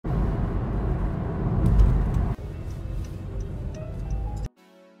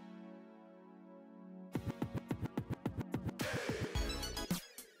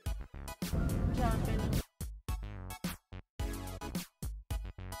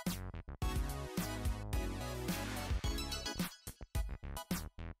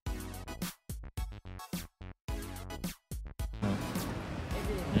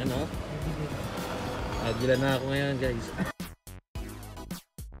no? Agila na ako ngayon, guys.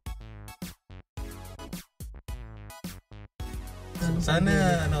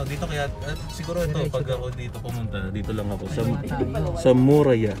 Sana ano dito kaya siguro ito pag ako dito pumunta dito lang ako sa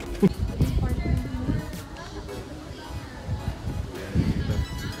Muraya.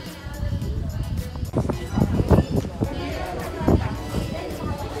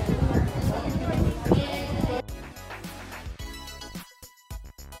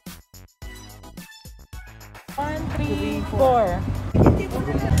 One, three, four. Dito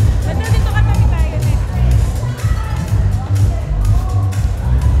katabi tayo dito.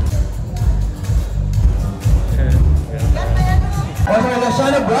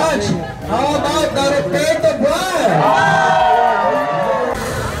 Lasana branch. How about the Roberto branch?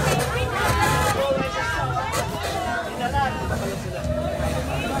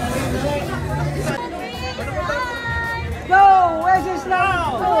 Go! Where's your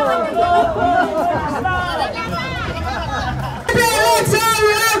now? Let's all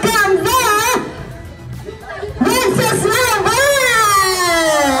welcome the Wenceslas branch.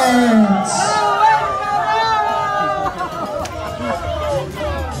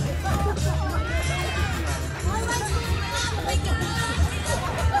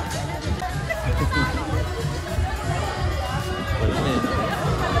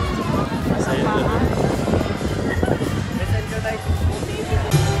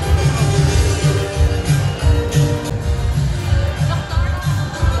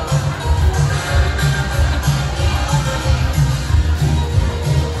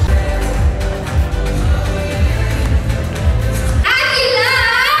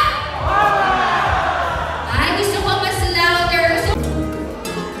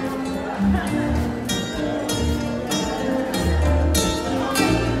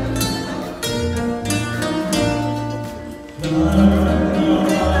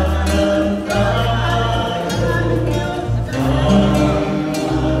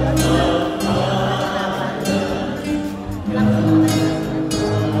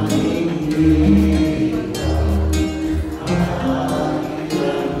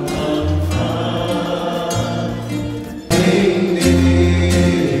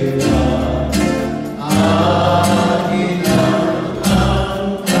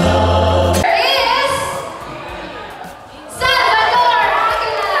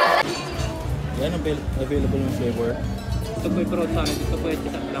 Available ng flavor. Ito po yung fruit salad, ito po yung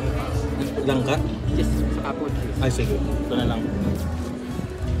isang langka. Langka? Yes, sa apple juice. Ay sige, ito na lang.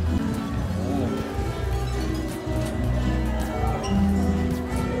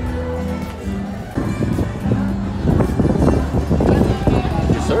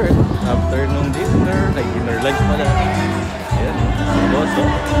 Dessert, afternoon dinner, ay dinner lunch pala. Ayan, boso.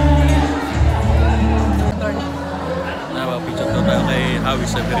 Napapicture to tayo kay Javi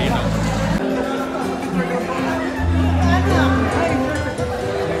Severino.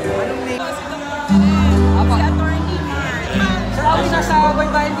 Ako nasa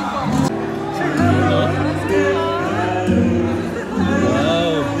baybayin din po.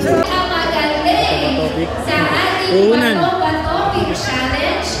 Wow! Magaling sa ating Bato-Batopic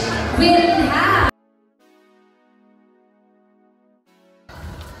Challenge will have.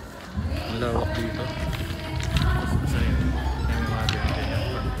 Ang lawak dito. Saan yun? May mga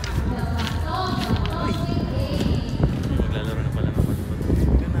ganyan. Maglalaro na pala ng bato-bato.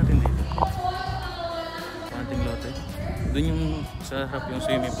 Tignan natin dito. Ating lote. Doon yung sa harap yung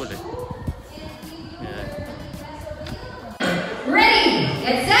swimming pool eh. Ayan. Ready,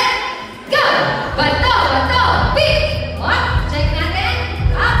 get set, go! Bato-Batopic! What? Check natin.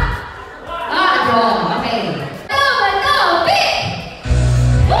 Up. Draw. Okay. Bato-Batopic!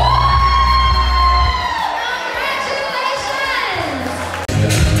 Woo! Congratulations!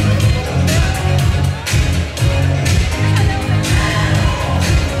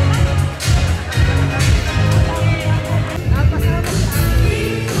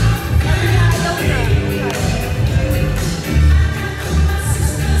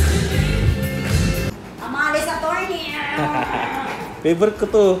 Favorite ko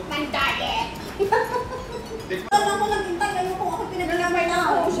to. Pandaya. Alam mo lang hintay kayo kung ako pinag-number na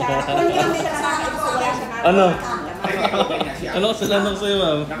ako siya. Kung hindi siya sa akin ko wala siya. Ano? Ano kasalanan ko sa'yo,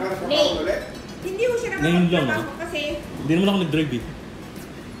 ma'am? Late. Hindi ko siya Ngayon lang, nakapagtrabaho kasi Hindi naman ako nag-drive eh.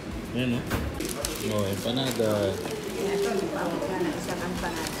 Ayan o. Oh, empanada. ito, nagpawag ka ng isang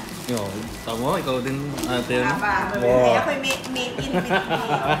empanada. Yo, tama, ikaw din ate. Ay, ako'y mate in with me.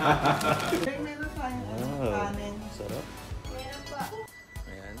 Meron tayong kanin. Sarap. Meron pa.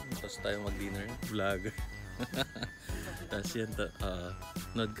 Ayan, tapos tayo mag-dinner. Vlog. Tapos yan,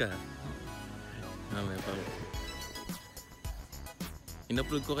 nod ka. Mamaya pa.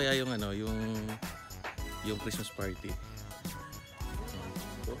 In-upload ko kaya yung ano, yung Christmas party.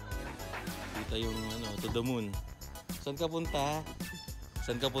 So, kita yung ano, to the moon. Saan ka punta?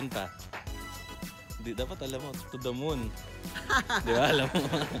 Saan ka punta? Di dapat alam mo, to the moon. Di ba alam mo?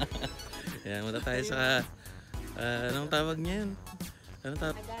 Yan, muna tayo sa anong tawag niya yun? Anong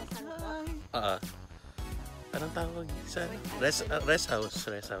tawag? Anong tawag sa rest house?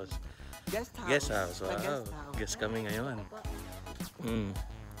 Guest house. Guest house. Wow. Guest house. Guest kami ngayon.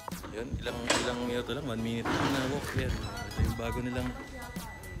 Yun, ilang minuto lang, 1 minute lang na walk yan. Ito yung bago nilang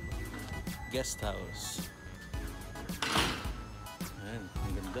guest house. Ayan,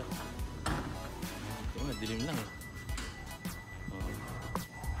 ang ganda. Ito nga, dilim lang.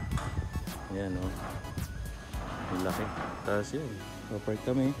 Ayan o. Ang laki. Tapos yun, papark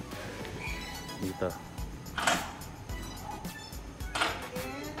kami dito.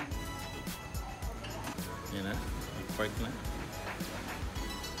 Yan na, park na.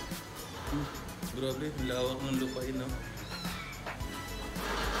 Grabe, lawak ng lupain, no?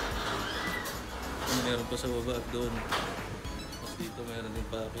 Meron pa sa baba at doon. Tapos dito meron din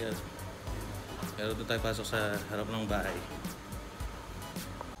paakyat. Pero doon tayo pasok sa harap ng bahay.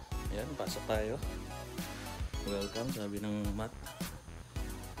 Ayan, pasok tayo. Welcome, sabi ng mat.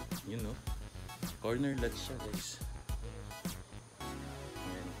 Yun, no? Corner lot siya, guys.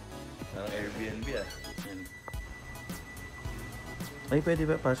 Ayan. Parang Airbnb, ah. Ayan. Ay, pwede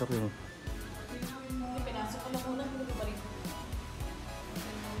ba pasok yung... Pinasok ko lang muna, hindi ko balik.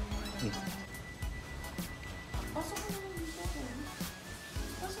 Pasok ko lang dito.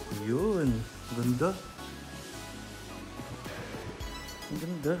 Pasok ko. Yun, ganda. Ang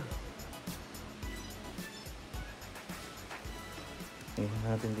ganda. Tingnan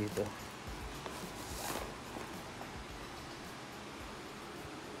natin dito.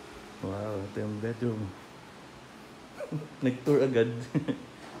 Wow, ito yung bedroom. Nag-tour agad.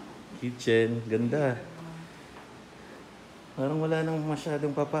 Kitchen, ganda. Parang wala nang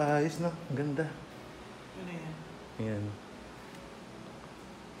masyadong papaayos, no? Ganda. Ayan.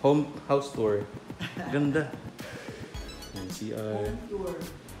 House tour. Ganda. Ayan, CR. Tour.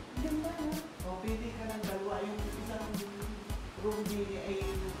 O, pili ka ng dalawa. Yung isang room din ay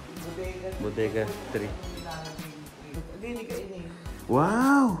bodega. Bodega 3. Hindi ka ini.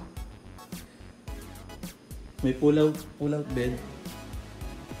 Wow! May pull-out bed.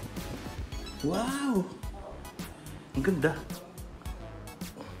 Wow! Ang ganda.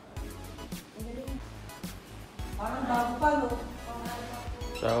 Parang bago pa, no?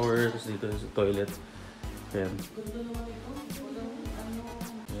 Shower, tapos dito sa toilet. Ayan.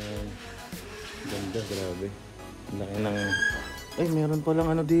 Ayan. Ganda, grabe. Ang laki ng... Ay, meron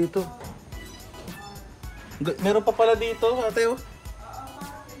palang ano dito. Meron pa pala dito, ate, oh.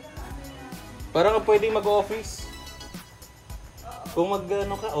 Parang pwedeng mag-office. Kung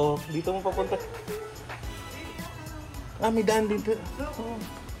mag-ano ka, oh, dito mo papunta. Ah, may daan dito. Oo.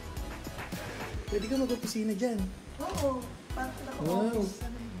 Pwede ka mag-opisina dyan. Oo. Wow.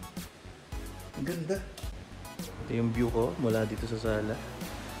 Ang ganda. Ito yung view ko mula dito sa sala.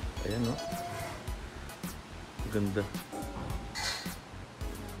 Ayan, oh. Ang ganda.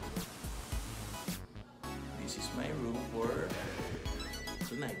 This is my room for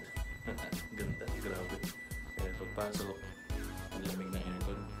tonight. Ganda, grabe. Kaya pagpasok, ang lamig ng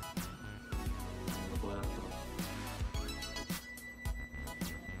aircon. Ang kwarto.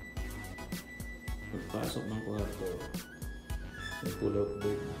 Pagpasok ng kwarto, may pull-out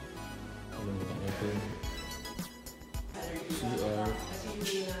bed. Ang lamig ng aircon. CR,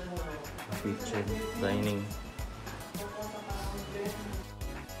 kitchen, dining.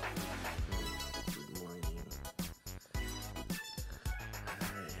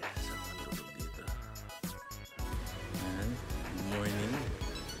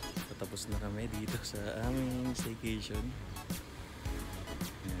 Tapos na kami dito sa aming staycation.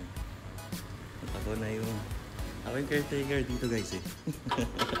 Ayan. At ako na yung aking caretaker dito, guys, eh.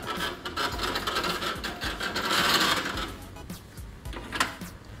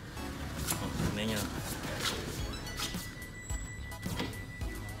 Oh, tignan nyo.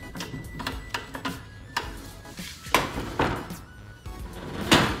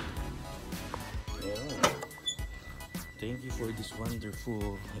 Thank you for this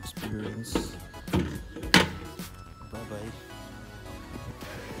wonderful experience. Bye-bye.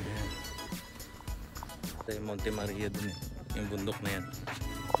 Ayan. Ito yung Monte Maria dun, eh. Yung bundok na yan.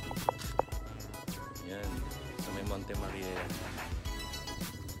 Yan. Sa may Monte Maria yan.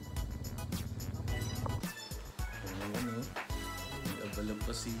 Ayan naman, oh. Nag-abalam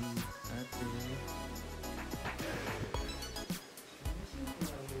pa si ate.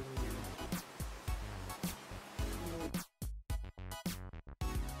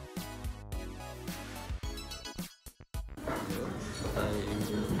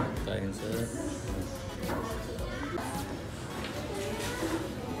 Kain sa...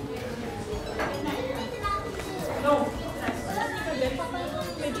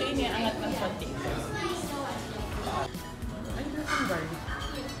 Medyo iniangat ng konti. Ay, nasaan garlic?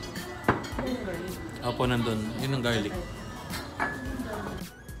 Yung garlic. Apo nandun. Yun ang garlic.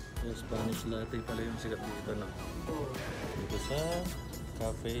 Yung Spanish latte pala yung sikat dito na. Dito sa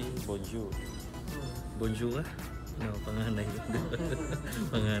Cafe Bonjour. Bonjour ka? No, panganay.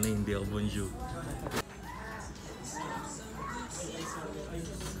 Panganay, hindi ako bonjour.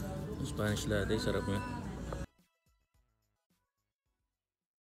 Spanish latte, sarap nga.